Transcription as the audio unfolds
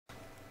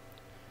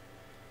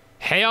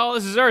Hey all,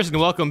 this is Urs, and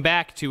welcome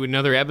back to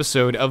another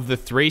episode of the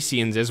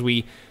Thracians as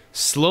we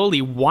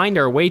slowly wind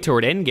our way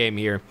toward endgame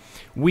here.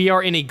 We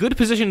are in a good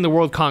position in the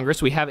World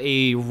Congress. We have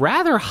a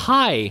rather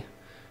high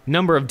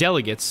number of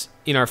delegates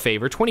in our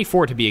favor,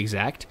 24 to be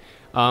exact.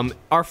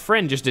 Our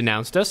friend just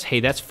denounced us. Hey,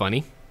 that's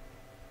funny.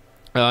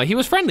 He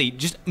was friendly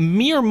just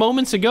mere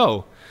moments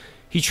ago.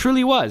 He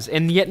truly was,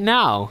 and yet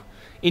now,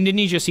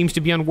 Indonesia seems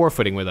to be on war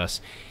footing with us.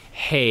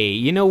 Hey,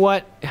 you know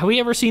what? Have we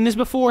ever seen this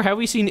before? Have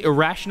we seen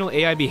irrational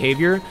AI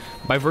behavior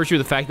by virtue of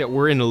the fact that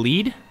we're in the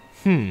lead?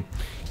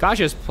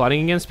 Kasha's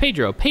plotting against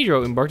Pedro.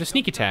 Pedro embarked a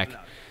sneak attack.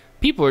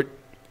 People are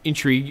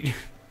intrigued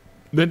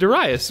that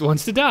Darius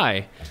wants to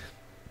die.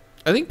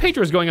 I think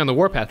Pedro's going on the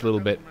warpath a little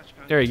bit.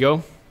 There you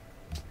go.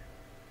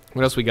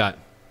 What else we got?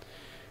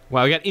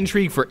 Wow, we got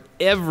intrigue for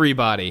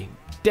everybody.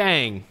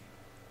 Dang.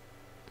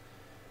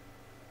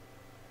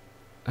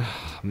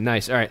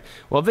 Nice. All right.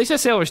 Well, if they set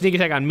sail or sneak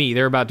attack on me,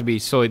 they're about to be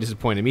sorely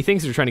disappointed.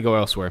 Methinks they're trying to go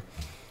elsewhere.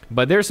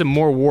 But there's some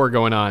more war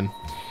going on,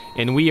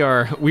 and we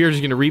are just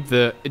going to reap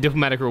the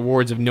diplomatic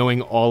rewards of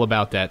knowing all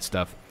about that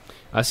stuff.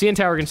 CN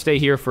Tower can stay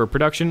here for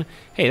production.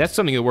 Hey, that's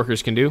something the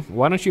workers can do.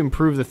 Why don't you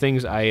improve the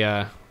things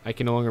I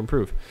can no longer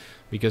improve?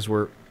 Because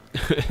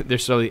they're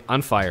slowly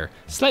on fire.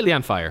 Slightly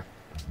on fire.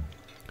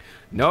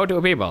 No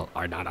two people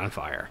are not on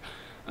fire.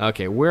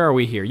 Okay, where are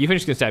we here? You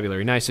finished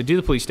constabulary. Nice. So do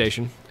the police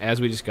station,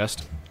 as we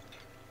discussed.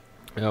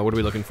 What are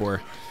we looking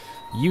for?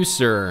 You,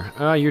 sir.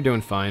 You're doing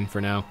fine for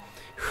now.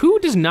 Who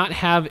does not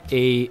have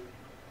a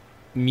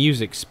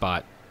music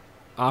spot?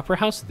 Opera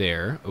house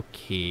there.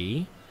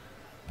 Okay.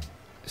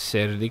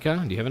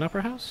 Serdica, do you have an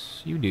opera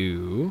house? You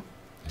do.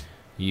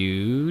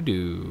 You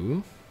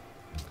do.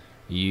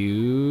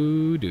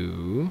 You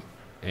do.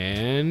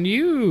 And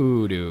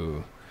you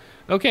do.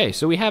 Okay,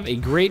 so we have a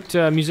great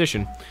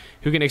musician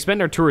who can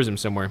expend our tourism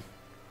somewhere.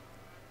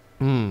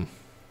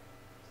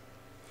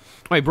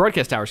 Oh, wait,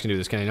 broadcast towers can do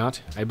this, can they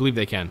not? I believe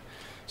they can.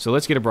 So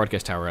let's get a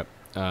broadcast tower up.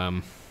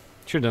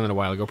 Should have done that a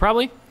while ago,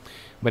 probably.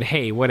 But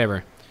hey,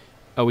 whatever.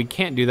 Oh, we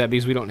can't do that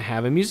because we don't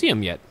have a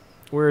museum yet.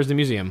 Where is the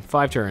museum?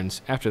 5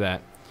 turns after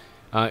that.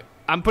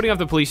 I'm putting off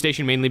the police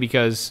station mainly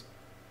because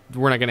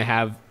we're not going to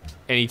have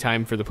any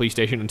time for the police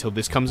station until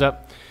this comes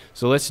up.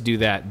 So let's do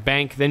that.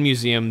 Bank, then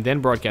museum,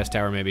 then broadcast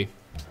tower, maybe.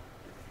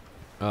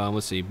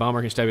 Let's see.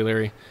 Bomber,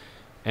 constabulary.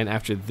 And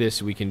after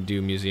this, we can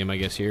do museum, I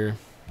guess, here.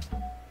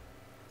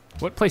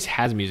 What place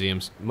has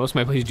museums? Most of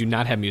my places do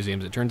not have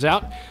museums, it turns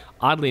out.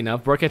 Oddly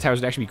enough, broadcast towers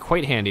would actually be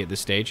quite handy at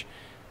this stage.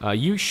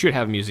 You should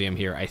have a museum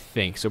here, I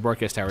think. So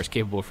broadcast tower is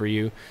capable for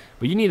you.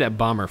 But you need that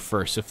bomber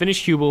first. So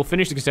finish Hubel,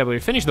 finish the constabulary,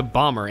 finish the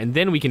bomber, and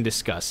then we can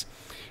discuss.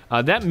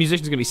 That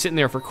musician's going to be sitting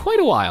there for quite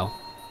a while.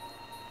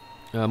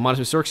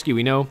 Modest Sorksky,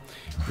 we know.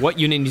 What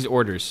unit needs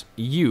orders?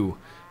 You.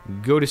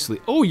 Go to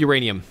sleep. Oh,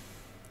 uranium.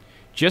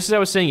 Just as I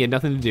was saying, you had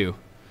nothing to do.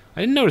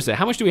 I didn't notice that.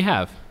 How much do we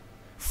have?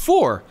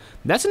 4.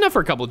 That's enough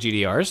for a couple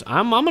GDRs.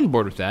 I'm on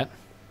board with that.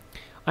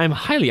 I'm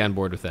highly on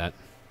board with that.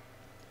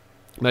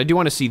 But I do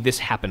want to see this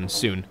happen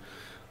soon.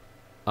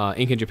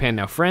 Inca and Japan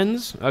now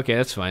friends. Okay,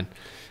 that's fine.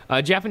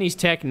 Japanese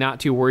tech, not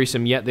too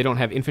worrisome yet. They don't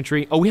have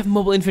infantry. Oh, we have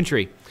mobile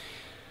infantry.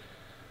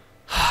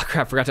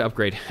 Crap, forgot to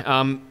upgrade.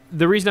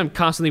 The reason I'm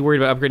constantly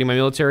worried about upgrading my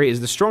military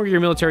is the stronger your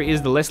military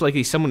is, the less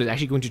likely someone is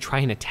actually going to try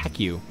and attack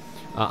you.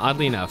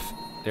 Oddly enough.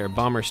 There,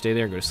 bomber, stay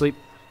there, go to sleep.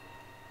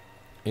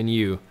 And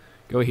you,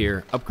 go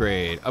here,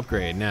 upgrade,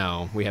 upgrade.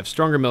 Now, we have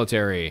stronger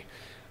military.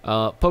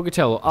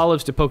 Pocatello,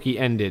 olives to Pokey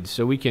ended,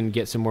 so we can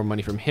get some more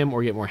money from him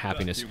or get more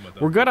happiness.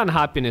 We're good on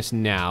happiness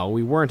now.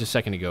 We weren't a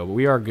second ago, but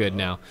we are good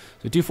now.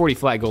 So 240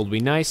 flat gold would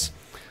be nice.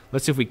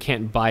 Let's see if we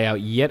can't buy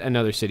out yet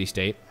another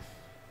city-state.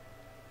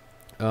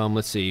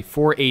 Let's see,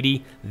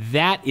 480.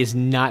 That is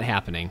not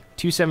happening.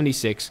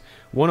 276,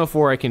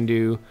 104 I can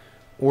do,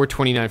 or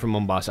 29 from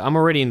Mombasa. I'm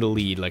already in the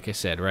lead, like I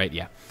said, right?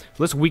 Yeah. So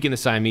let's weaken the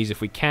Siamese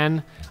if we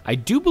can. I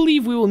do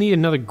believe we will need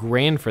another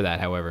grand for that,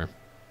 however.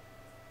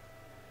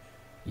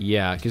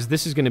 Yeah, because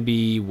this is going to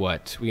be,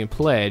 what? We can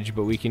pledge,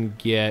 but we can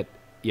get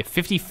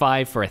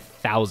 55 for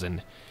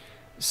 1,000.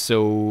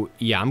 So,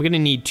 yeah, I'm going to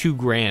need 2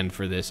 grand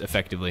for this,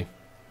 effectively.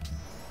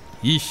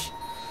 Yeesh.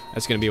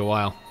 That's going to be a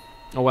while.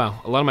 Oh,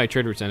 wow. A lot of my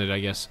trade routes ended,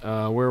 I guess.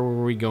 Where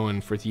were we going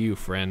for you,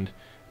 friend?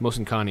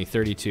 Mosin Connie,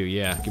 32.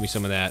 Yeah, give me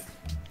some of that.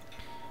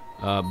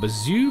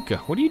 Bazooka.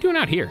 What are you doing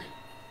out here?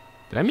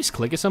 Did I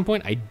misclick at some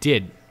point? I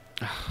did.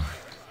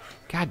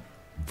 God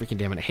freaking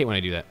damn it. I hate when I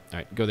do that. All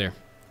right, go there.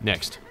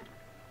 Next.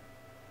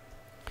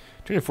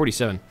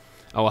 247.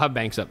 Oh, we'll have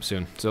banks up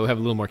soon, so we'll have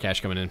a little more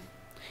cash coming in.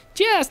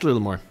 Just a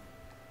little more.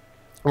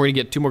 We're going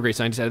to get 2 more great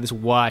scientists out of this.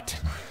 What?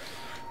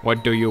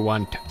 What do you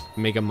want?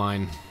 Make a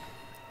mine.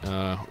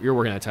 You're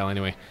working that tile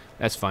anyway.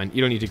 That's fine.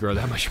 You don't need to grow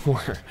that much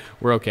more.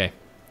 We're okay.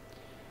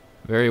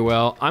 Very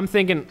well. I'm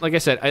thinking, like I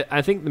said,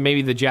 I think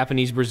maybe the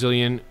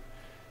Japanese-Brazilian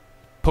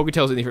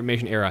Pocatello's in the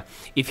information era.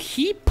 If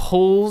he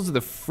pulls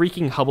the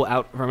freaking Hubble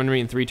out from under me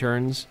in 3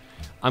 turns,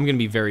 I'm going to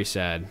be very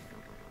sad.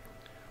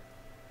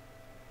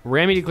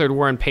 Rami declared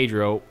war on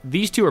Pedro.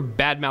 These two are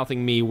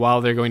bad-mouthing me while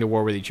they're going to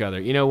war with each other.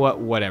 You know what?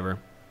 Whatever.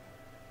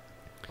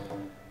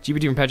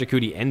 GPT from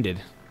Pachacuti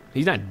ended.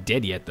 He's not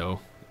dead yet, though.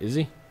 Is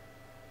he?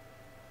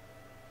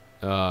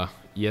 Yeah,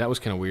 that was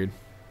kind of weird.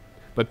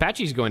 But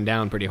Patchy's going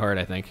down pretty hard,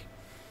 I think.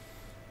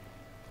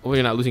 Well,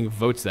 we're not losing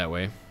votes that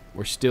way.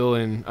 We're still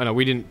in... Oh, no,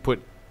 we didn't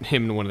put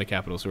him in one of the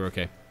capitals, so we're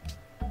okay.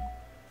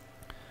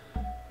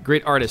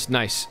 Great artist,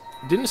 nice.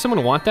 Didn't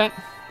someone want that?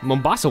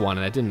 Mombasa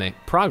wanted that, didn't they?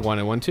 Prague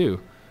wanted one,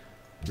 too.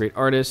 Great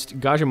artist.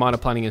 Gajamata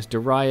planning against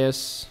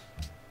Darius.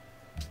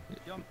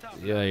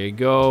 Yeah, there you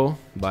go,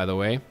 by the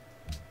way.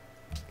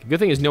 The good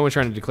thing is no one's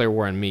trying to declare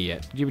war on me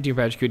yet. GPT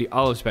Pachacuti,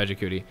 Olive's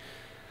Pachacuti.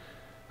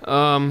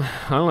 I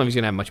don't know if he's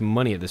going to have much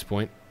money at this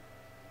point.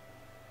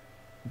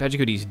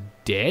 Pachacuti's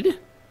dead?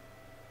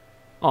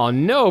 Oh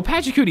no,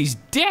 Pachacuti's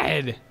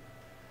dead!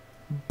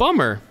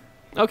 Bummer.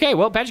 Okay,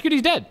 well,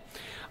 Pachacuti's dead.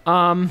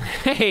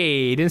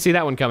 Hey, didn't see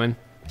that one coming.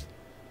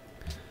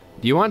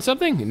 Do you want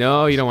something?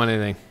 No, you don't want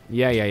anything.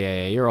 Yeah,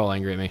 you're all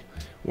angry at me.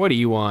 What do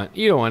you want?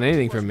 You don't want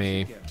anything from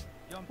me.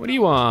 What do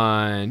you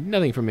want?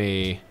 Nothing from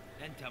me.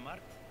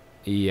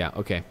 Yeah,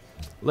 okay.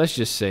 Let's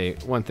just say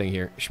one thing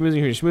here. Schmoozing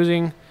here,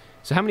 schmoozing.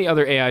 So how many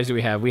other AIs do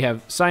we have? We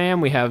have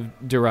Siam, we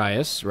have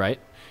Darius, right?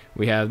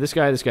 We have this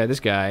guy, this guy, this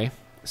guy.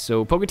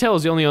 So Pocatello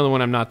is the only other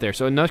one I'm not there.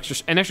 So an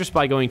extra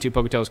spy going to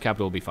Pocatello's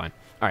capital will be fine.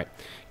 All right,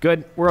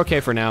 good. We're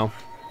okay for now.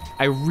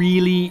 I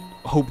really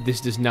hope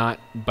this does not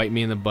bite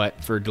me in the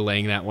butt for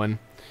delaying that one.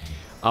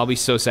 I'll be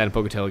so sad if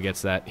Pocatello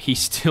gets that. He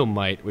still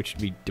might, which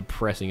would be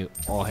depressing as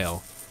all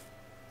hell.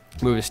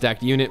 Move a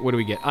stacked unit. What do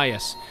we get? Ah,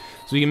 yes.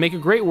 So we can make a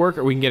great work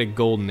or we can get a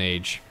golden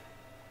age.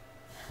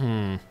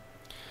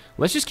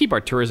 Let's just keep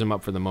our tourism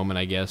up for the moment,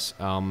 I guess.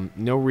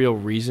 No real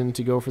reason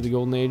to go for the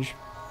golden age.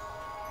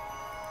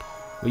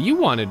 Well, you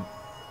wanted...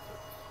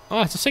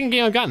 Oh, it's the second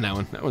game I've gotten that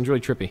one. That one's really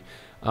trippy.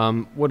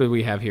 What do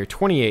we have here?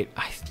 28.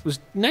 I was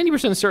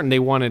 90% certain they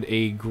wanted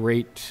a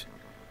great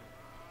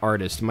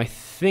artist. My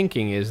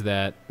thinking is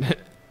that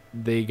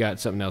they got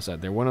something else out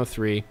there.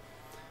 103.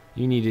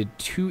 You needed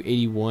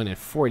 281 and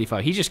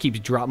 485. He just keeps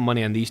dropping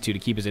money on these two to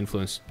keep his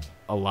influence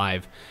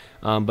alive.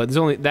 But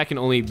that can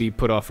only be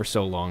put off for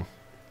so long.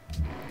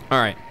 All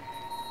right.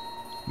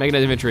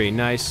 Mechanized infantry.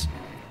 Nice.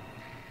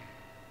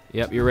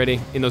 Yep, you're ready.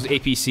 In those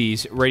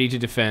APCs, ready to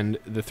defend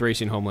the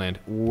Thracian homeland.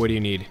 What do you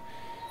need?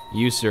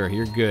 You, sir.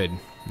 You're good.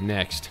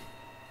 Next.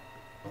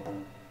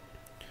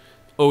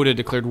 Oda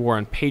declared war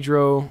on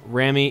Pedro.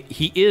 Rami.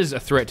 He is a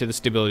threat to the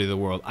stability of the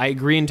world. I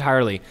agree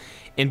entirely.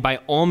 And by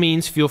all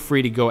means, feel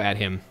free to go at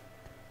him.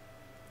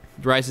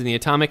 Rise in the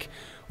Atomic.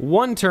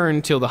 One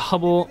turn till the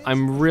Hubble.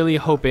 I'm really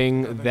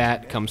hoping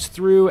that comes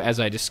through, as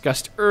I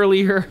discussed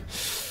earlier.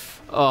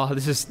 Oh,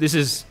 this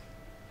is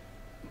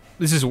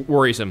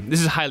worrisome.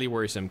 This is highly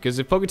worrisome, because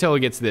if Pocatello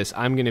gets this,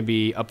 I'm going to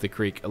be up the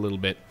creek a little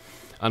bit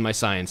on my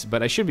science,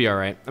 but I should be all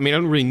right. I mean, I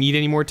don't really need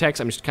any more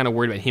text. I'm just kind of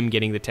worried about him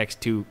getting the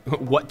text to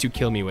what to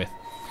kill me with.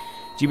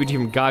 GPT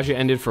from Gaja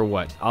ended for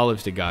what?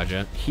 Olives to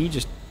Gaja. He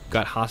just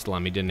got hostile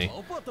on me, didn't he?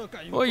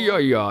 Oh,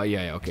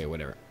 yeah, okay,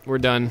 whatever. We're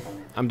done.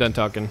 I'm done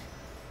talking.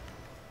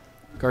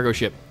 Cargo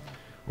ship.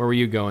 Where were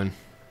you going?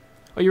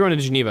 Oh, you're going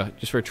to Geneva,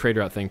 just for a trade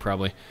route thing,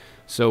 probably.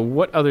 So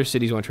what other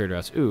cities want trade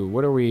routes? Ooh,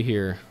 what are we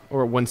here? Oh,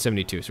 we're at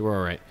 172, so we're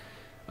all right.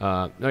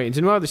 Okay,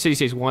 so no other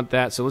city-states want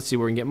that, so let's see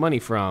where we can get money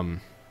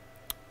from.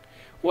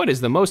 What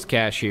is the most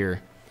cash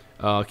here?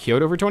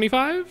 Kyoto for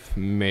 25?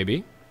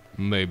 Maybe.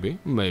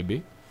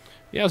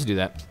 Yeah, let's do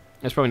that.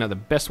 That's probably not the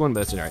best one,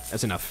 but that's all right.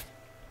 That's enough.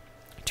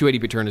 280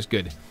 per turn is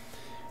good.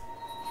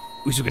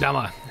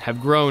 Usukadama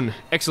have grown.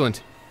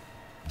 Excellent.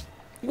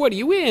 What do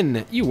you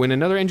win? You win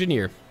another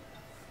engineer.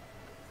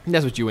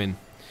 That's what you win.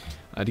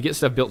 To get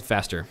stuff built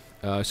faster.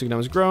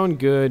 Usukadama's grown.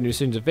 Good. New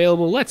decisions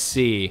available. Let's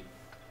see.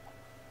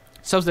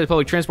 Subsidized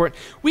public transport.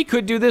 We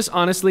could do this,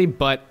 honestly,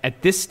 but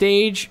at this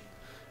stage,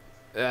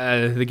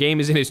 the game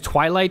is in its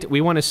twilight.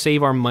 We want to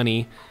save our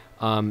money,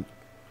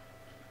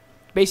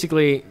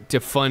 basically,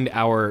 to fund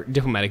our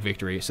diplomatic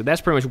victory. So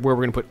that's pretty much where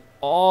we're going to put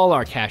all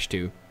our cash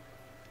to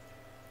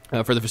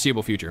for the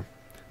foreseeable future.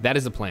 That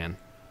is the plan.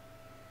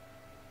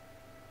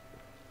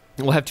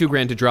 We'll have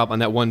 $2,000 to drop on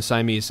that one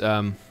Siamese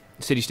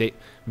city-state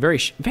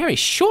very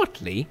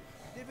shortly.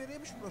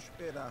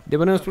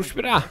 Devemos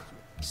prosperar.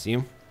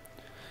 Sim.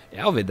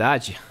 É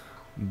verdade.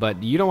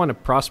 But you don't want to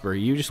prosper.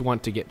 You just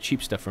want to get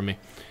cheap stuff from me.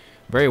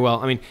 Very well.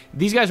 I mean,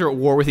 these guys are at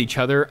war with each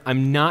other.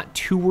 I'm not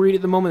too worried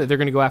at the moment that they're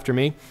going to go after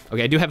me.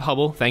 Okay, I do have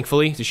Hubble,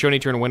 thankfully, to show any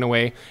turn and win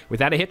away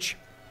without a hitch.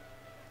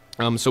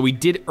 So we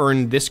did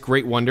earn this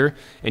great wonder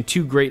and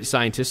 2 great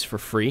scientists for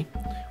free,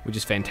 which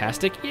is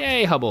fantastic.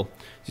 Yay, Hubble.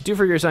 So 2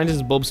 for your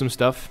scientists, bulb some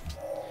stuff.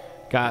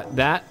 Got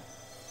that.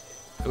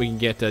 We can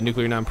get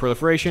nuclear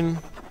non-proliferation.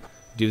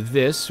 Do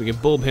this. We can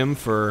bulb him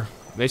for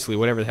basically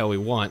whatever the hell we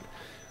want.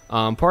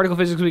 Particle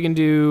physics we can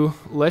do.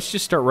 Let's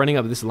just start running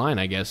up this line,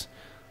 I guess.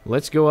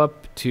 Let's go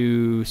up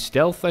to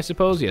stealth, I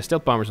suppose. Yeah,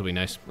 stealth bombers will be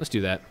nice. Let's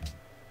do that.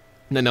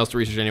 Nothing else to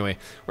research anyway.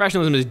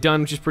 Rationalism is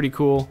done, which is pretty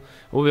cool.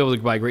 We'll be able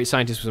to buy great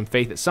scientists with some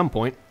faith at some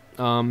point.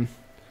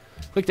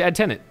 Click to add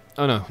tenant.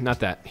 Oh, no,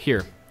 not that.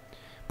 Here.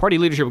 Party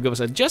leadership will give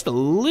us just a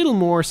little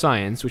more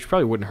science, which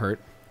probably wouldn't hurt.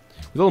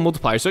 With all the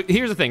multipliers. So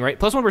here's the thing, right?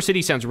 +1 per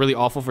city sounds really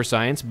awful for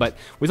science, but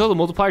with all the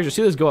multipliers, you'll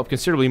see those go up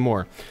considerably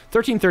more.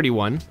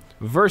 1331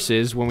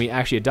 versus when we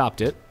actually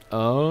adopt it,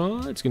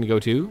 it's going to go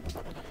to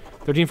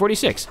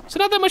 1346. So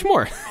not that much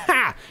more.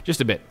 Ha!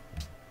 Just a bit.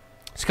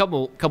 It's a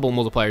couple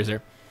multipliers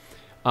there.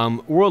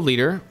 World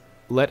leader,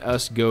 let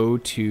us go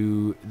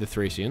to the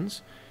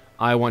Thracians.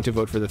 I want to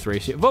vote for the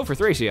Thracia. Vote for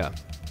Thracia.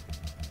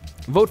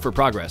 Vote for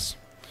progress.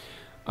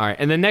 All right,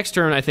 and the next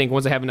turn, I think,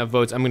 once I have enough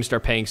votes, I'm going to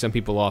start paying some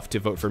people off to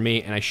vote for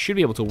me, and I should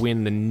be able to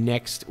win the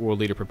next world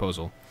leader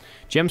proposal.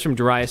 Gems from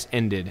Darius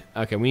ended.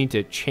 Okay, we need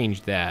to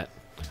change that.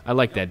 I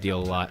like that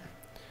deal a lot.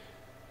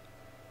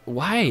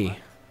 Why?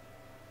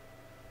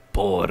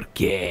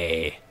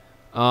 Porque?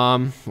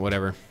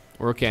 Whatever.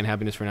 We're okay on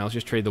happiness for now. Let's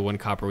just trade the 1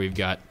 copper we've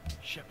got.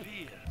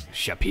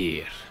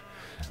 Shapir.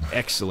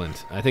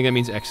 Excellent. I think that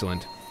means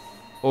excellent.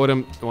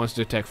 Odom wants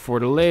to attack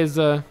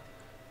Fortaleza.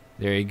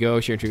 There you go.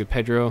 Share intrigue with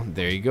Pedro.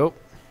 There you go.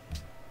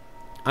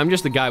 I'm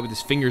just the guy with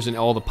his fingers in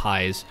all the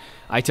pies.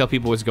 I tell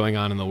people what's going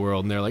on in the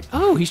world, and they're like,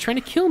 oh, he's trying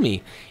to kill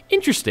me.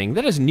 Interesting.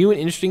 That is new and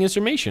interesting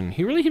information.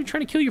 He really been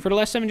trying to kill you for the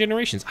last 7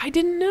 generations. I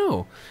didn't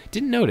know.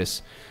 Didn't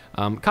notice.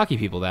 Cocky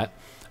people, that.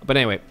 But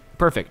anyway,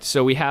 perfect.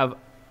 So we have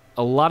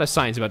a lot of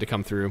signs about to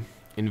come through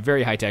in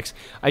very high techs.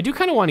 I do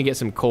kind of want to get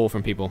some coal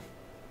from people.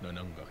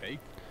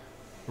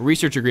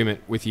 Research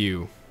agreement with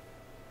you.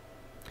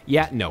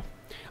 Yeah, no.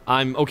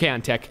 I'm okay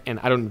on tech, and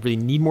I don't really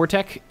need more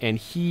tech, and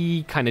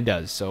he kind of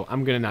does, so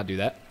I'm going to not do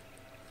that.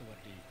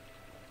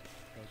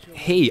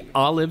 Hey,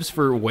 olives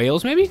for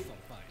whales, maybe?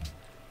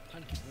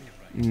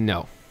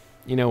 No.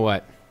 You know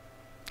what?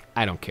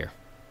 I don't care.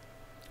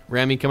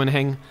 Rami coming to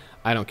hang?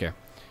 I don't care.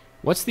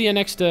 What's the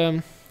next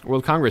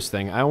World Congress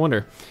thing? I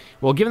wonder.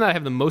 Well, given that I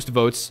have the most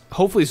votes,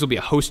 hopefully this will be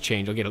a host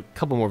change. I'll get a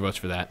couple more votes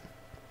for that.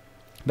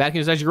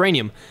 Vatican decides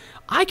uranium.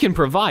 I can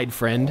provide,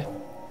 friend.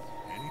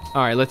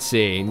 All right, let's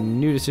see.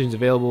 New decisions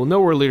available. No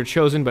world leader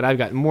chosen, but I've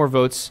got more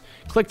votes.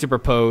 Click to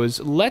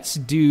propose. Let's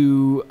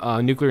do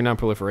nuclear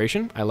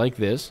non-proliferation. I like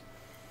this.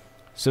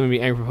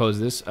 Somebody angry propose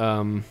this.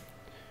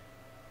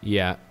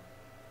 Yeah.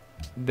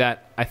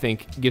 That, I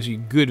think, gives you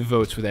good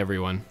votes with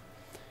everyone.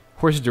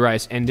 Horses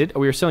Darius ended. Oh,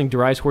 we were selling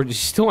Darius horses. You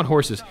still want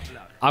horses?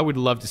 I would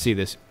love to see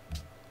this.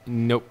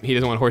 Nope, he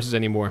doesn't want horses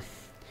anymore.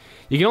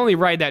 You can only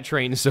ride that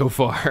train so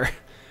far.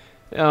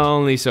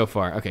 Only so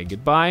far. Okay,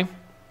 goodbye.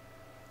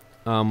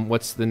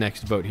 What's the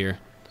next vote here?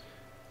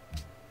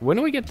 When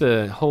do we get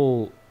the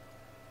whole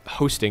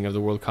hosting of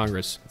the World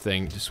Congress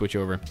thing to switch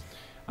over?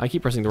 I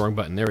keep pressing the wrong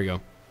button. There we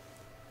go.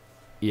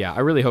 Yeah, I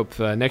really hope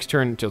next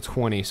turn until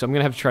 20. So I'm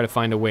going to have to try to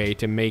find a way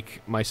to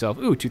make myself...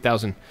 Ooh,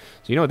 2,000. So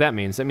you know what that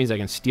means? That means I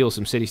can steal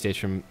some city-states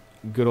from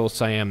good old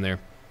Siam there.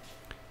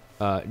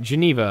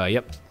 Geneva,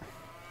 yep.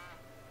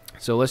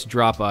 So let's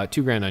drop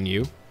 2 grand on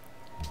you.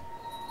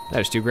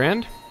 That is 2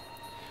 grand.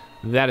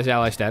 That is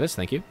ally status.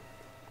 Thank you.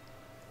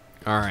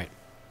 All right.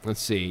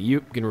 Let's see.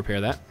 You can repair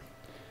that.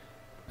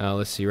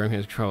 Let's see. We're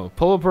going to control a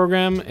polo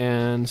program,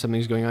 and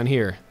something's going on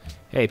here.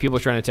 Hey, people are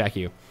trying to attack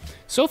you.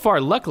 So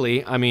far,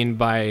 luckily, I mean,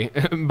 by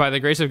by the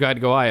grace of God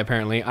go I,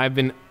 apparently, I've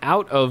been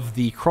out of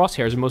the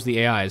crosshairs of most of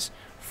the AIs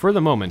for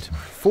the moment.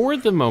 For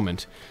the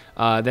moment.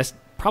 That's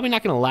probably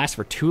not going to last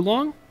for too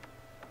long.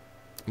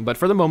 But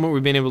for the moment,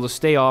 we've been able to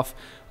stay off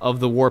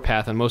of the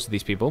warpath on most of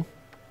these people.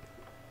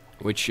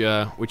 Which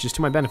is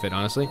to my benefit,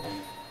 honestly.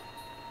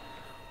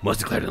 Must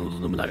declare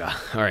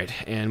Alright,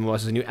 and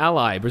what's a new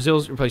ally?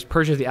 Brazil's replaced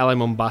Persia as the ally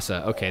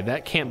Mombasa. Okay,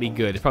 that can't be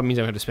good. It probably means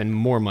I'm going to have to spend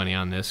more money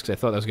on this, because I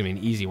thought that was going to be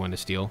an easy one to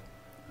steal.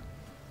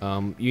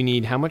 You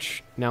need how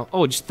much now?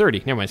 Oh, just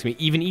 30. Never mind, it's going to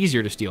be even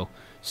easier to steal.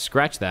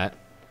 Scratch that.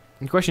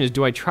 And the question is,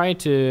 do I try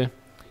to...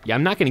 Yeah,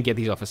 I'm not going to get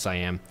these off of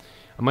Siam.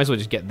 I might as well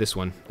just get this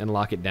one and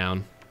lock it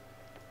down.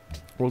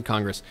 World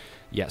Congress.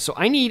 Yeah, so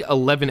I need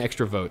 11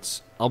 extra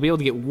votes. I'll be able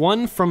to get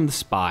 1 from the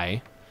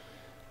spy,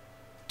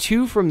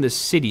 2 from the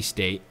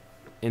city-state,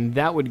 and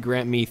that would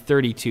grant me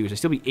 32. So I'd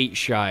still be 8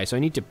 shy, so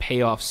I need to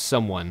pay off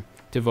someone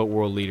to vote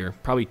world leader.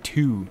 Probably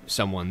 2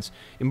 someones.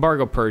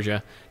 Embargo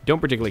Persia. Don't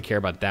particularly care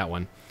about that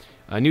one.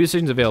 New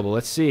decisions available.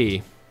 Let's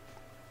see.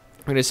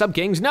 Recognize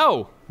sub-kings?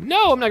 No!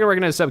 No, I'm not going to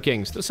recognize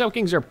sub-kings. The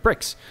sub-kings are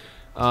pricks.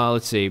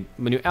 Let's see.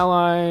 My new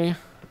ally.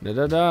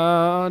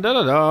 Da-da-da.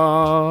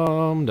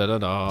 Da-da-da.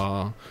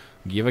 Da-da-da.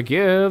 Give a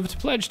gift.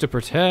 Pledge to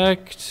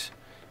protect.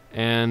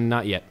 And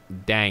not yet.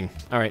 Dang.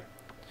 All right.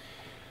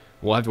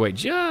 We'll have to wait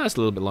just a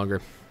little bit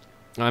longer.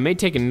 I may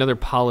take another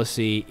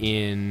policy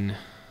in...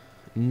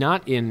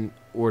 Not in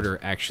order,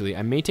 actually.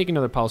 I may take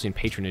another policy in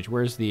patronage.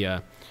 Where's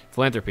the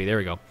philanthropy? There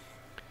we go.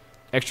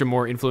 Extra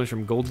more influence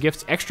from gold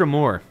gifts. Extra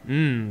more.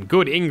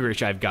 Good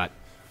English I've got.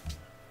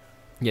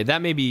 Yeah,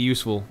 that may be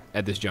useful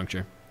at this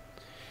juncture.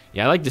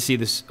 Yeah, I like to see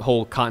this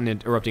whole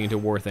continent erupting into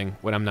war thing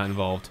when I'm not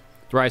involved.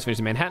 Darius finished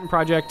the Manhattan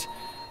Project.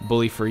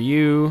 Bully for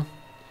you.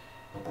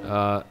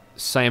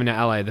 Siam now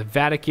ally of the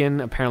Vatican.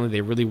 Apparently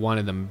they really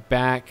wanted them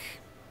back.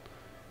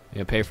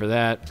 Yeah, pay for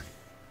that.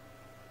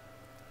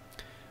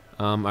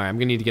 Alright, I'm going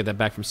to need to get that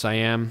back from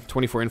Siam.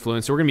 24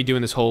 influence. So we're going to be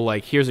doing this whole,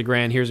 like, here's a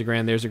grand, there's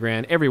a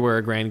grand, everywhere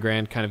a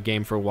grand kind of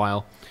game for a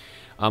while.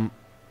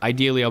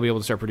 Ideally, I'll be able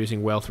to start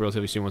producing wealth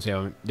relatively soon once I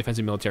have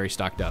defensive military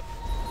stocked up.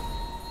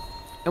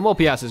 And while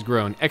Pias has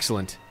grown.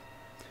 Excellent.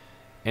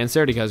 And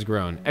Serdica has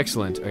grown.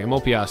 Excellent. Okay,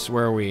 Molpias,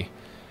 where are we?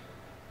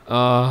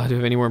 Do we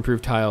have any more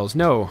improved tiles?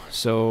 No.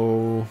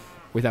 So,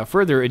 without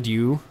further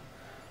ado,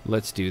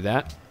 let's do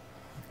that.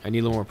 I need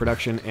a little more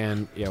production,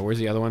 and yeah, where's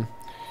the other one?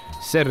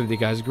 Serdica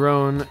has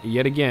grown.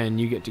 Yet again,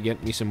 you get to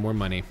get me some more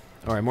money.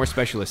 Alright, more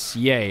specialists.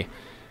 Yay.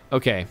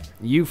 Okay,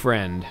 you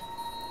friend.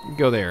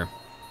 Go there.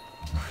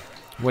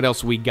 What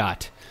else we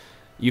got?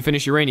 You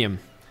finish uranium.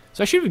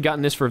 So I should have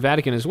gotten this for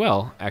Vatican as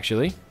well,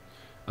 actually.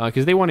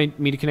 Because they wanted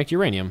me to connect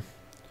uranium.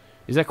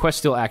 Is that quest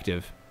still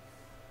active?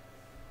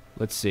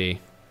 Let's see.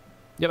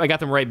 Yep, I got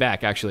them right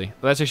back, actually.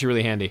 Well, that's actually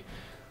really handy.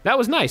 That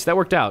was nice. That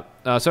worked out.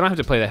 So I don't have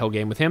to play that whole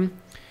game with him.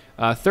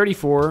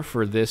 34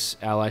 for this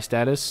ally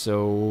status,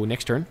 so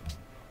next turn.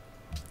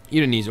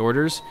 Unit needs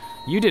orders.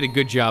 You did a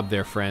good job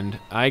there, friend.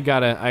 I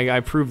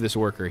approved this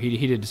worker.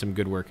 He did some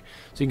good work.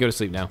 So you can go to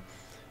sleep now.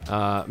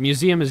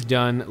 Museum is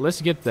done.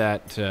 Let's get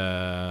that,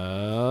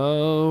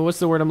 what's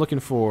the word I'm looking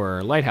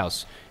for?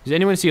 Lighthouse. Does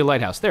anyone see a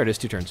lighthouse? There it is,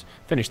 2 turns.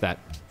 Finish that.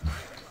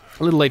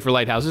 A little late for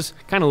lighthouses.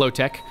 Kind of low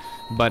tech,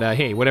 but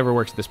hey, whatever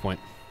works at this point.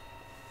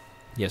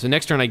 Yeah, so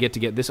next turn I get to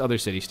get this other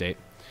city-state.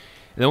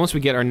 And then once we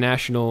get our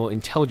National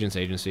Intelligence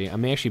Agency, I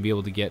may actually be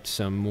able to get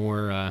some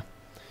more,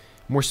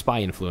 more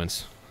spy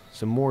influence.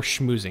 Some more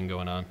schmoozing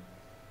going on.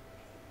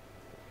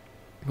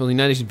 Well, the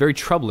United States is very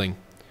troubling.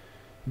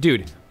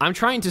 Dude, I'm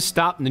trying to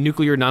stop the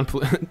nuclear I'm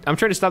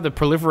trying to stop the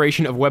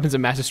proliferation of weapons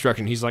of mass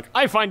destruction. He's like,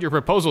 I find your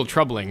proposal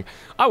troubling.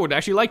 I would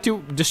actually like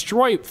to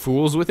destroy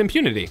fools with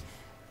impunity.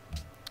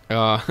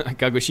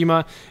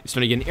 Kagoshima is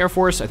starting to get an air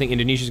force. I think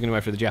Indonesia's going to go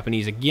after the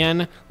Japanese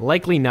again.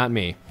 Likely not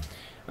me.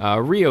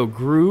 Rio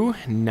grew.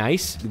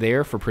 Nice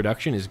there for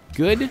production is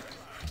good.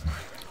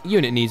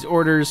 Unit needs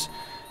orders.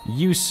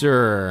 You,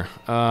 sir.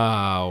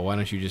 Why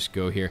don't you just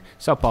go here?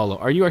 Sao Paulo,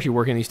 are you actually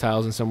working these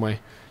tiles in some way?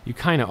 You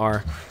kind of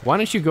are. Why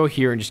don't you go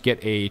here and just get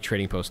a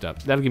trading post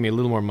up? That'll give me a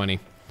little more money,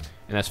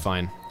 and that's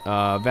fine.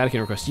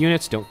 Vatican requests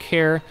units. Don't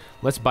care.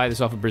 Let's buy this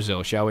off of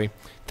Brazil, shall we?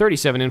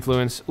 37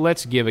 influence.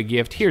 Let's give a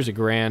gift. Here's a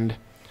grand.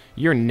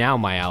 You're now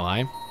my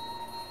ally.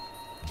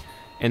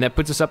 And that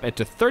puts us up at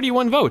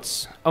 31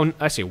 votes. Oh,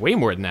 I say way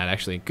more than that,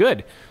 actually.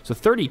 Good. So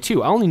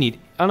 32. I only need...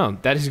 Oh, no.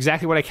 That is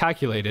exactly what I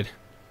calculated.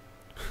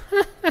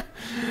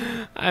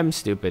 I'm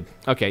stupid.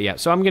 Okay, yeah.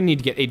 So I'm going to need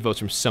to get 8 votes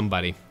from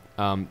somebody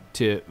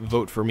to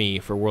vote for me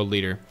for world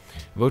leader.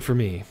 Vote for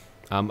me.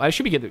 I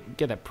should be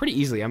get that pretty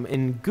easily. I'm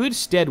in good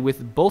stead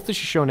with both the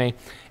Shoshone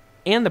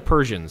and the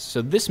Persians.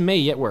 So this may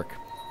yet work.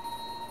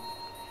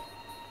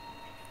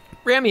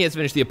 Rami has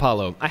finished the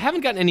Apollo. I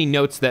haven't gotten any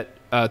notes that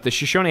the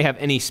Shoshone have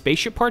any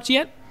spaceship parts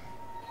yet.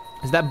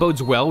 As that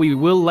bodes well. We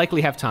will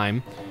likely have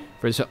time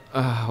for this.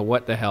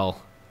 What the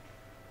hell?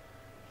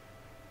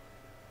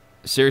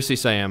 Seriously,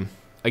 Siam.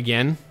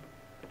 Again?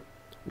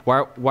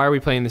 Why are we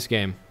playing this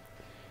game?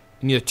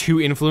 You need a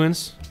 2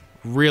 influence?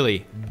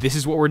 Really? This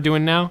is what we're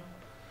doing now?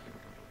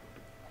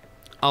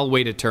 I'll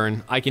wait a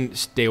turn. I can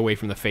stay away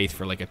from the faith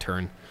for like a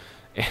turn.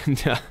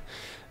 And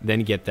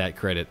then get that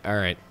credit.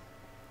 Alright.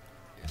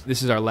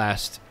 This is our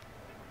last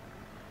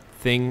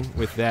thing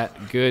with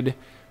that. Good.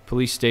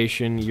 Police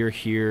station, you're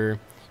here.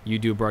 You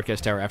do a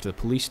broadcast tower after the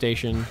police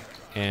station.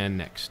 And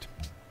next.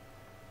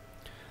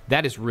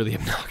 That is really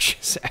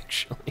obnoxious,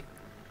 actually.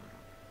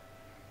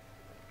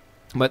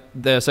 But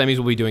the Siamese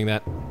will be doing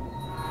that.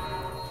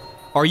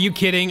 Are you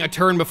kidding? A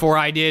turn before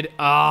I did?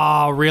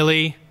 Oh,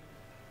 really?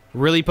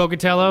 Really,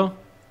 Pocatello?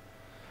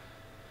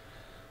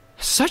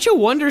 Such a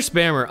wonder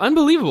spammer.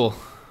 Unbelievable.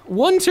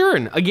 1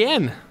 turn.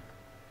 Again.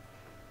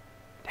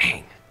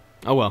 Dang.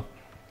 Oh, well.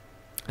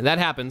 That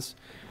happens.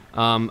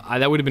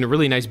 That would have been a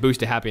really nice boost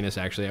to happiness,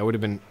 actually. I would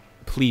have been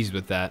pleased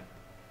with that.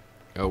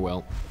 Oh,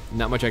 well.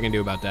 Not much I can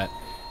do about that.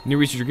 New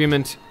research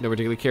agreement. No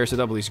particular care. So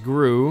double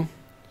grew.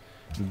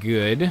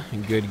 Good.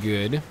 Good,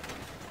 good.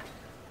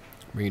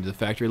 Bring it to the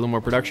factory. A little more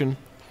production.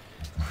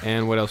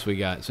 And what else we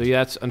got? So, yeah,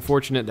 that's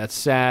unfortunate. That's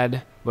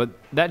sad. But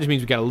that just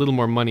means we got a little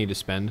more money to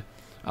spend.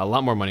 A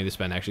lot more money to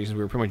spend, actually, since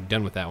we were pretty much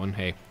done with that one.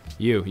 Hey,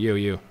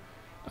 you.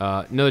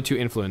 Another 2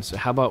 influence. So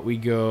how about we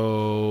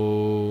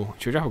go...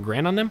 Should we drop a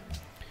grand on them?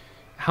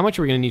 How much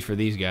are we going to need for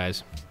these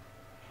guys?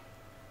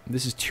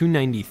 This is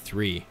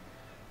 293.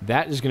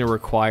 That is going to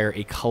require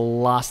a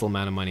colossal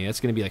amount of money.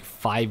 That's going to be like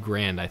 5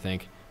 grand, I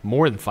think.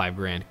 More than 5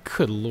 grand.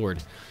 Good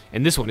lord.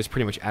 And this one is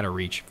pretty much out of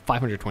reach.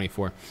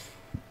 524.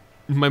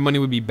 My money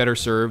would be better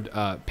served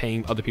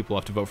paying other people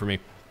off to vote for me.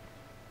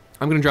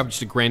 I'm going to drop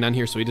just a grand on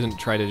here so he doesn't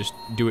try to just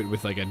do it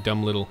with like a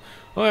dumb little,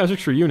 oh, that's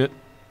extra unit.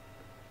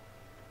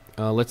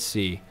 Let's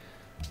see.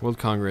 World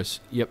Congress.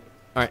 Yep.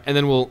 All right. And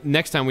then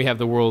next time we have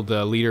the world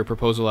leader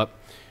proposal up,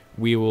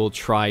 we will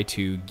try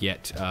to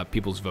get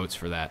people's votes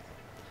for that.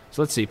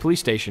 So let's see. Police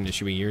station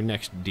issuing your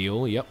next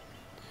deal. Yep.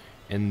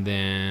 And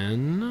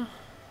then,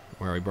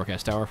 where are we?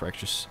 Broadcast tower for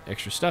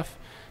extra stuff.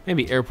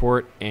 Maybe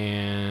airport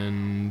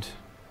and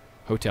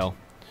hotel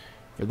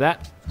for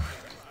that.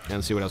 And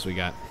let's see what else we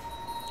got.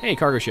 Hey,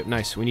 cargo ship.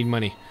 Nice. We need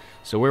money.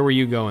 So where were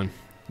you going?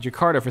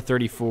 Jakarta for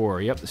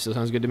 34. Yep, this still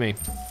sounds good to me.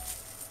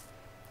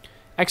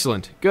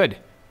 Excellent. Good.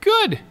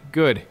 Good.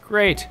 Good.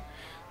 Great.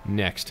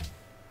 Next.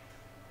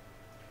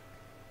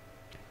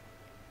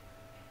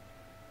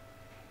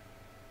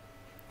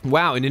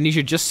 Wow,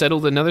 Indonesia just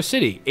settled another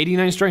city.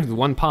 89 strength with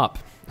 1 pop.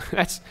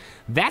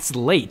 That's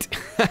late.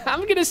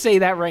 I'm going to say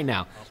that right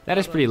now. That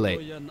is pretty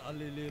late.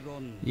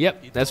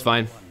 Yep, that's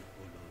fine.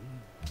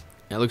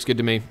 That looks good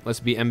to me. Let's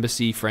be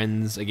embassy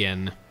friends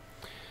again.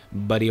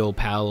 Buddy, old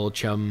pal, old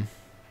chum.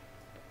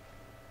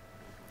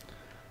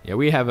 Yeah,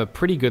 we have a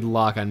pretty good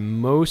lock on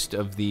most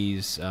of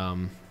these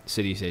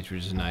city-states,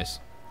 which is nice.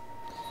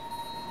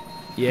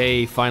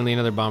 Yay, finally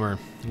another bomber.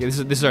 Okay, this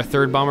is our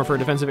 3rd bomber for a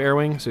defensive air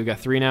wing, so we've got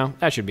 3 now.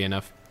 That should be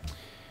enough.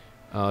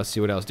 Let's see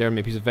what else. Darren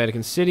made a piece of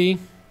Vatican City,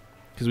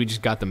 because we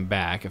just got them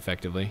back,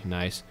 effectively.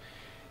 Nice.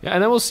 Yeah,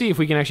 and then we'll see if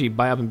we can actually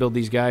buy up and build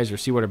these guys, or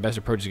see what our best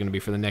approach is going to be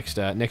for the next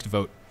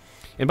vote.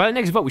 And by the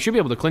next vote, we should be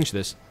able to clinch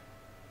this,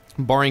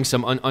 barring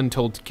some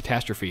untold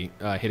catastrophe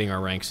hitting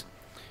our ranks.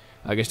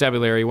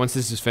 Constabulary, once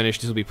this is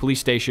finished, this will be police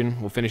station.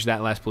 We'll finish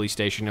that last police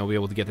station, and we'll be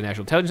able to get the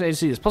National Intelligence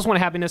Agency. There's +1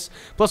 happiness,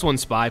 +1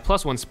 spy,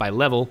 +1 spy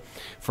level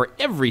for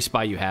every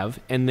spy you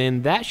have. And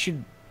then that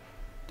should,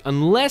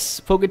 unless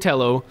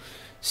Pocatello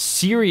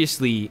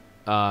seriously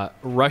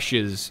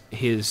rushes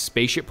his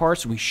spaceship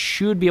parts, we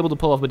should be able to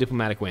pull off a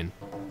diplomatic win.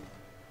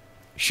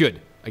 Should,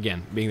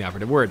 again, being the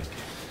operative word.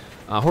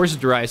 Horses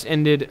Darius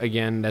ended.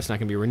 Again, that's not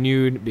going to be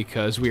renewed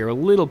because we are a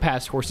little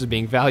past horses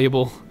being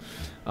valuable.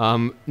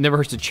 Never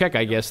hurts to check,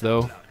 I guess,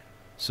 though.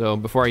 So,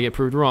 before I get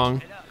proved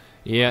wrong.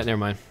 Yeah, never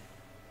mind.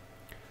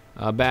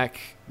 Back.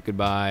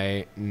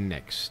 Goodbye.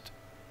 Next.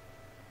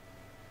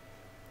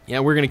 Yeah,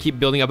 we're going to keep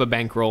building up a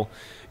bankroll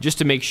just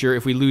to make sure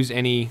if we lose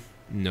any...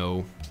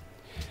 No.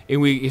 If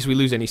we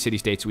lose any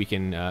city-states, we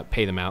can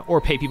pay them out.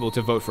 Or pay people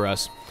to vote for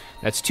us.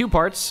 That's 2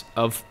 parts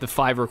of the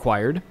 5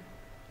 required.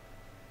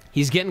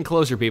 He's getting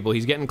closer, people.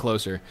 He's getting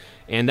closer.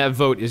 And that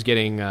vote is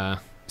getting...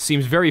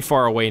 seems very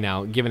far away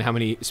now, given how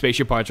many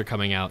spaceship pods are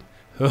coming out.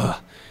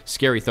 Ugh.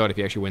 Scary thought if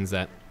he actually wins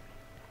that.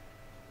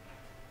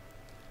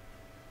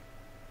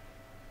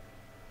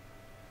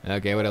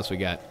 Okay, what else we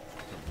got?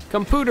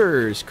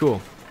 Computers!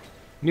 Cool.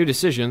 New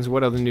decisions.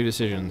 What other new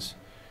decisions?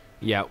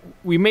 Yeah,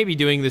 we may be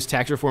doing this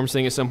tax reforms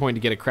thing at some point to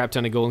get a crap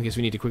ton of gold in case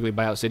we need to quickly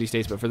buy out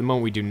city-states, but for the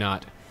moment we do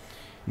not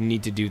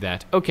need to do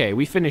that. Okay,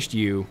 we finished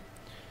you.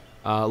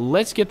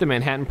 Let's get the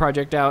Manhattan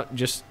Project out,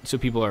 just so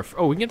people are...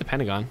 Oh, we can get the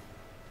Pentagon.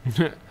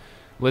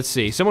 Let's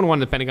see. Someone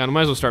wanted the Pentagon. We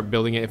might as well start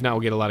building it. If not,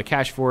 we'll get a lot of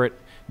cash for it.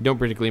 Don't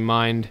particularly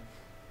mind.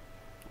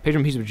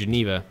 Patron piece of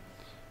Geneva.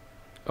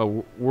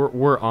 Oh,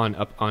 we're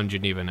up on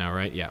Geneva now,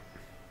 right? Yeah.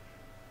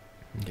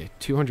 Okay,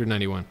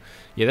 291.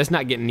 Yeah, that's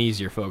not getting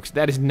easier, folks.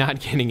 That is not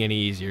getting any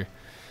easier.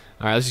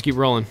 All right, let's just keep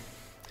rolling.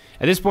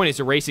 At this point, it's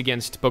a race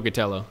against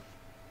Pocatello.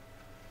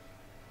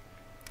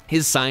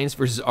 His science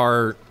versus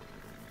our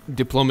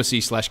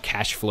diplomacy /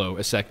 cash flow,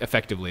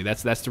 effectively.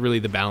 That's really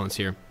the balance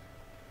here.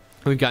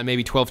 We've got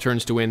maybe 12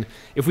 turns to win.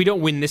 If we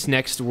don't win this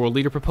next World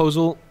Leader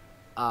proposal,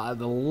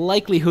 the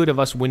likelihood of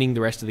us winning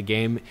the rest of the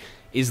game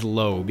is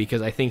low,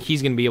 because I think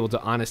he's going to be able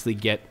to honestly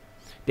get...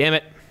 Damn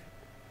it.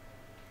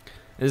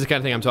 This is the kind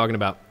of thing I'm talking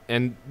about.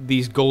 And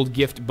these gold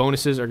gift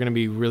bonuses are going to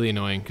be really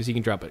annoying, because he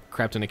can drop a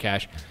crap ton of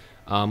cash.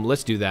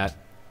 Let's do that.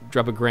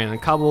 Drop a grand on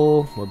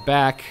Kabul. We're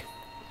back.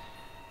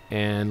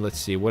 And let's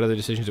see. What other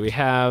decisions do we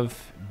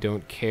have?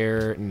 Don't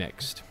care.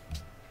 Next.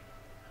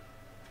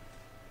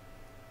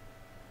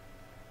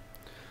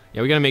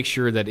 Yeah, we got to make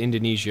sure that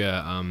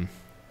Indonesia,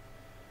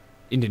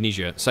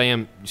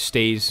 Siam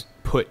stays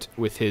put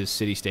with his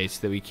city-states,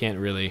 that he can't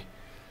really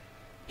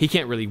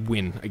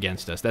win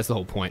against us. That's the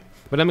whole point.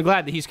 But I'm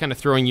glad that he's kind of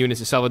throwing units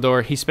to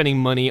Salvador. He's spending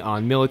money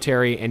on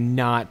military and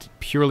not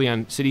purely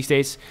on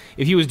city-states.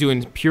 If he was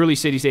doing purely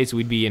city-states,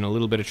 we'd be in a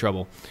little bit of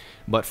trouble.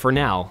 But for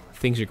now,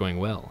 things are going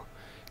well.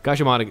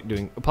 Gashimada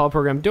doing Apollo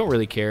program, don't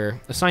really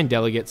care. Assign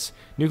delegates,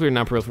 nuclear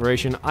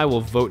non-proliferation. I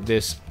will vote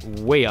this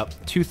way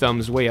up, 2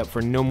 thumbs way up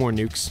for no more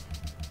nukes.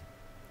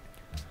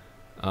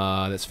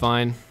 That's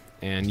fine.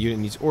 And unit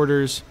needs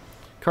orders.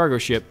 Cargo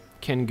ship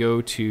can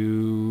go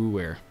to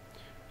where?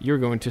 You're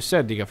going to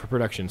Serdiga for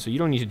production, so you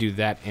don't need to do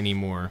that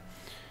anymore.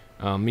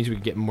 Means we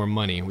can get more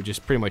money, which is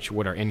pretty much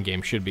what our end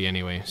game should be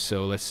anyway.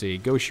 So let's see.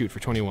 Go shoot for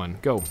 21.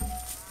 Go.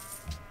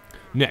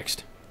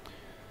 Next.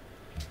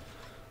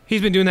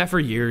 He's been doing that for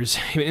years.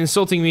 He's been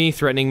insulting me,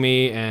 threatening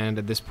me, and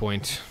at this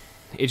point,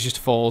 it just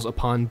falls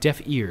upon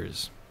deaf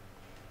ears.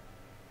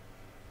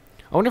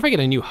 I wonder if I get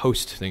a new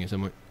host thing at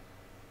some point.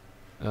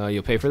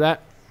 You'll pay for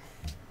that?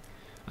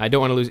 I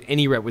don't want to lose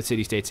any rep with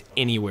city-states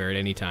anywhere at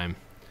any time.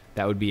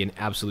 That would be an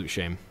absolute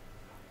shame.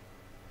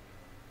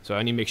 So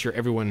I need to make sure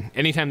everyone,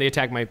 anytime they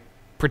attack my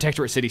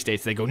protectorate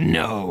city-states, they go,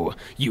 "No,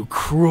 you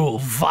cruel,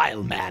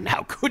 vile man,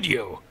 how could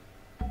you?"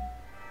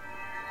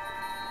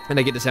 And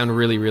I get to sound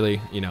really,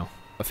 really, you know,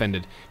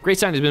 offended. Great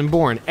sign has been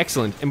born.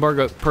 Excellent.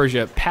 Embargo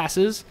Persia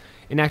passes.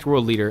 Enact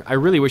world leader. I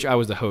really wish I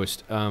was the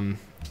host. 10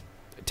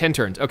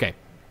 turns. Okay.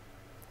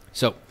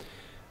 So,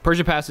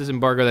 Persia passes.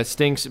 Embargo. That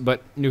stinks,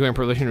 but nuclear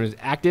proliferation is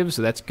active,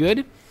 so that's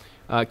good.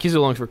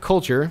 Kizu longs for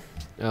culture.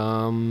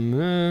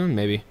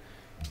 Maybe.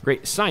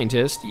 Great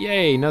scientist.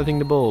 Yay, nothing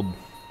to bulb.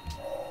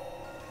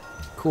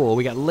 Cool.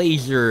 We got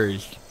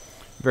lasers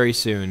very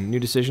soon. New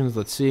decisions.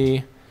 Let's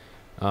see.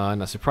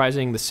 Not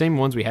surprising. The same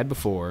ones we had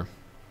before.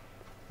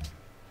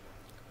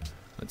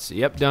 Let's see.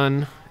 Yep,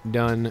 done.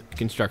 Done.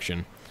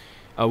 Construction.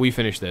 Oh, we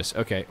finished this.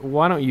 Okay,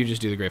 why don't you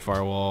just do the Great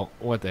Firewall?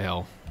 What the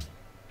hell?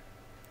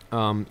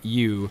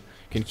 You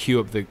can queue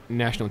up the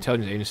National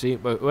Intelligence Agency.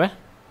 But what?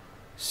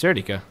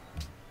 Serdica.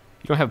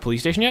 You don't have a police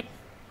station yet?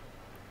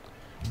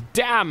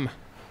 Damn!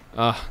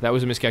 That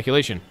was a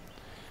miscalculation.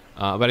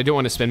 But I don't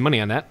want to spend money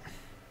on that.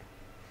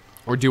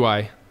 Or do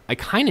I? I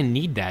kind of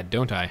need that,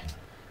 don't I?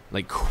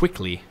 Like,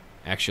 quickly,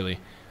 actually.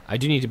 I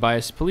do need to buy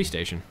a police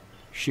station.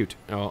 Shoot.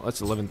 Oh,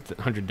 that's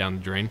 1,100 down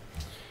the drain.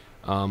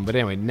 But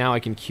anyway, now I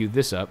can queue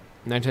this up.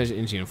 9 times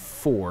into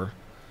 4.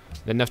 Is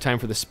that enough time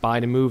for the spy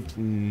to move?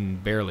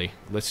 Barely.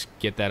 Let's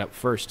get that up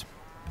first.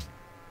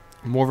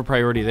 More of a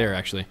priority there,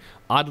 actually.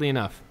 Oddly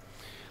enough.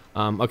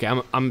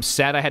 Okay, I'm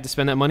sad I had to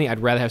spend that money. I'd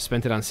rather have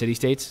spent it on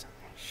city-states.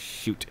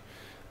 Shoot.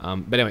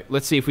 But anyway,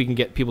 let's see if we can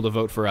get people to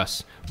vote for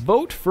us.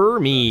 Vote for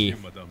me.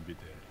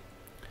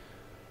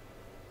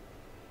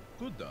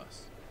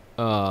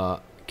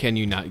 Can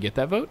you not get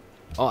that vote?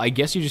 Oh, I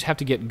guess you just have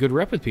to get good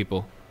rep with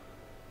people.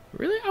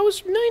 Really? I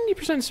was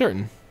 90%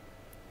 certain.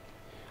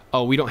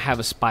 Oh, we don't have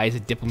a spy as a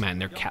diplomat in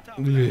their cap.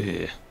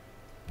 Ugh.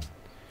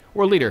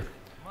 World leader.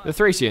 The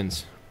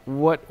Thracians.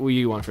 What will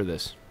you want for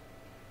this?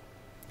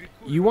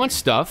 You want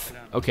stuff.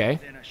 Okay.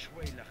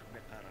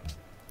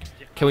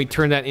 Can we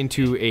turn that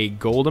into a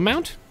gold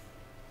amount?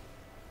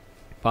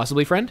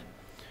 Possibly, friend?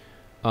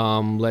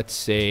 Let's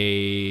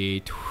say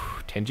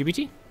 10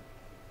 GBT?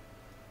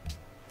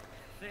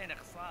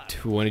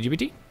 20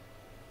 GBT?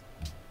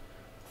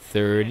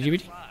 30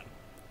 GBT?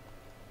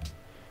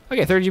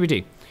 Okay, 30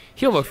 GBT.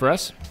 He'll vote for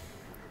us.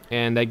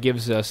 And that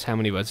gives us how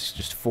many votes?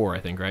 Just 4,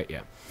 I think, right?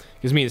 Yeah.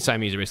 Because me and the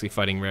Siamese are basically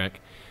fighting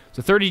Rick.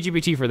 So 30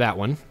 GBT for that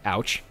one.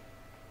 Ouch.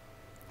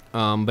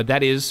 But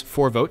that is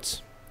 4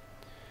 votes.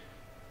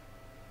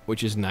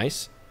 Which is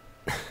nice.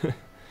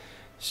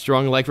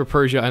 Strong like for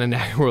Persia on a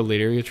NAC world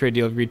leader. Your trade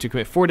deal agreed to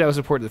commit 4 DAO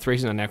support to the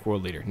Thracians on NAC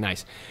world leader.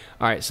 Nice.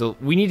 Alright, so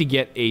we need to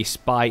get a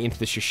spy into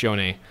the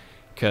Shoshone.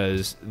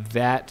 Because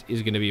that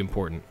is going to be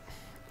important.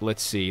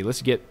 Let's see.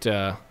 Let's get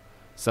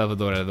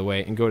Salvador out of the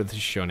way and go to the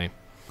Shoshone.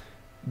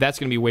 That's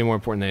going to be way more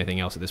important than anything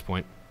else at this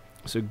point.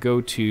 So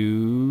go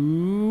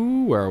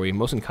to... Where are we?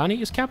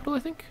 Mosankani is capital, I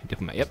think?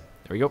 Diplomat. Yep.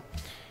 There we go.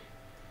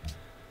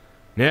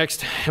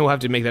 Next. And we'll have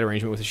to make that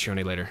arrangement with the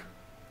Shoshone later.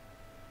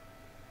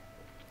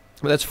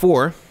 Well, that's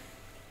 4.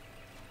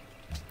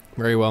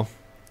 Very well.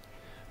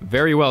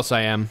 Very well,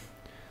 Siam.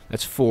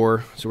 That's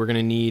 4. So we're going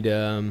to need...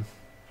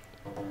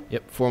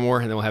 Yep, 4 more,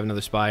 and then we'll have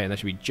another spy, and that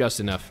should be just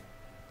enough.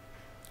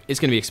 It's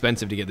going to be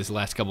expensive to get this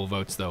last couple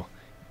votes, though.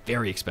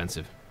 Very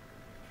expensive.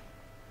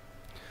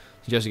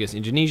 Justice against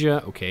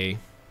Indonesia. Okay.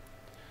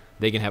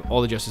 They can have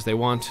all the justice they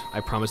want.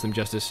 I promise them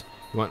justice.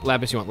 You want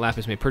lapis? You want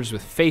lapis. May purchase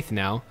with faith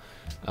now.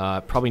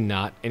 Probably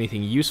not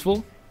anything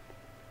useful.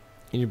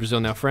 India, Brazil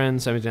now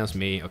friends. Simon denounced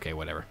me. Okay,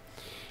 whatever.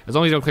 As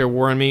long as they don't clear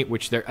war on me,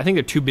 which I think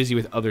they're too busy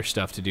with other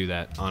stuff to do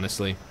that,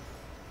 honestly.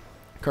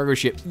 Cargo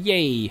ship.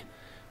 Yay!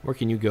 Where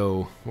can you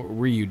go? What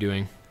were you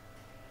doing?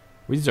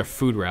 This is our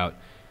food route.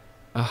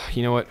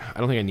 You know what? I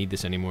don't think I need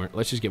this anymore.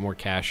 Let's just get more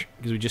cash,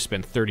 because we just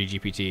spent 30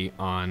 GPT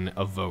on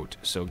a vote.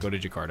 So go to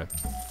Jakarta.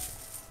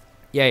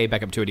 Yay,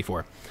 back up to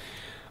 84.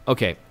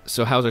 Okay,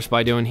 so how's our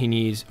spy doing? He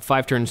needs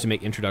 5 turns to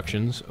make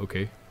introductions.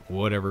 Okay,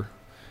 whatever.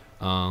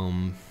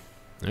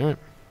 Alright.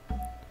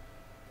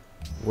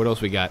 What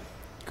else we got?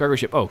 Cargo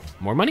ship. Oh,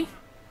 more money?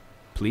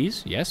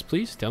 Please? Yes,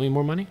 please. Tell me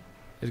more money.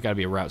 There's got to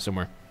be a route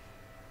somewhere.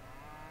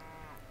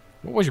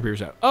 What was your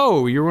previous route?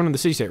 Oh, you're one of the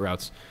city-state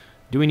routes.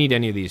 Do we need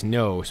any of these?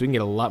 No. So we can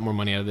get a lot more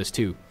money out of this,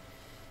 too.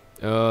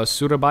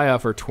 Surabaya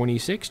for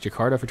 26.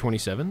 Jakarta for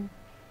 27.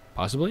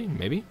 Possibly.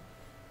 Maybe.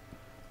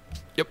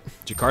 Yep.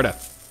 Jakarta.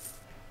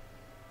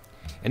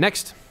 And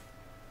next.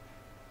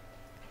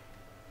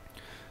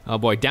 Oh,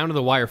 boy. Down to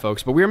the wire,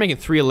 folks. But we are making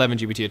 311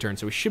 GBT a turn,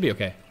 so we should be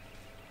okay.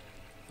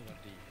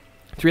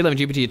 311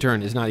 GBT a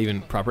turn is not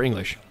even proper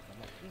English.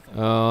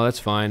 Oh, that's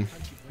fine.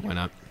 Why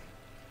not?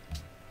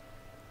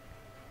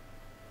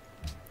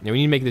 Now we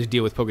need to make this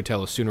deal with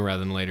Pocatello sooner rather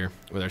than later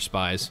with our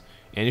spies.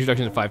 And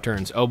introduction to 5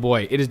 turns. Oh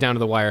boy, it is down to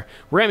the wire.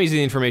 We're at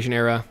the information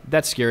era.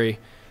 That's scary.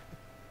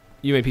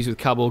 You made peace with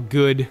Kabul.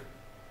 Good.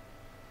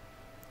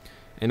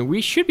 And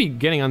we should be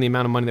getting on the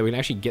amount of money that we can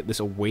actually get this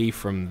away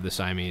from the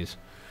Siamese.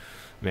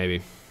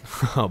 Maybe.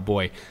 Oh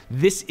boy.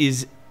 This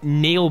is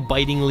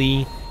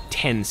nail-bitingly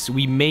tense.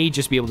 We may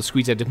just be able to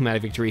squeeze out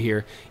diplomatic victory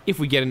here if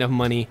we get enough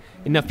money,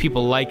 enough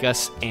people like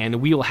us, and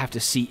we will have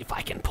to see if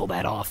I can pull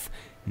that off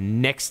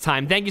next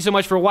time. Thank you so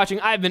much for watching.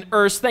 I've been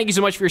Urs. Thank you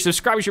so much for your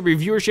subscribership,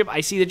 your viewership.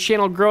 I see the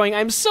channel growing.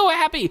 I'm so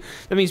happy.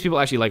 That means people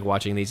actually like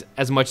watching these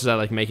as much as I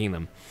like making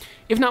them.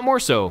 If not more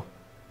so,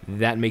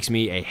 that makes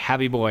me a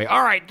happy boy.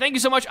 All right, thank you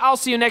so much. I'll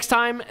see you next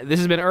time. This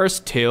has been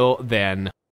Urs. Till then.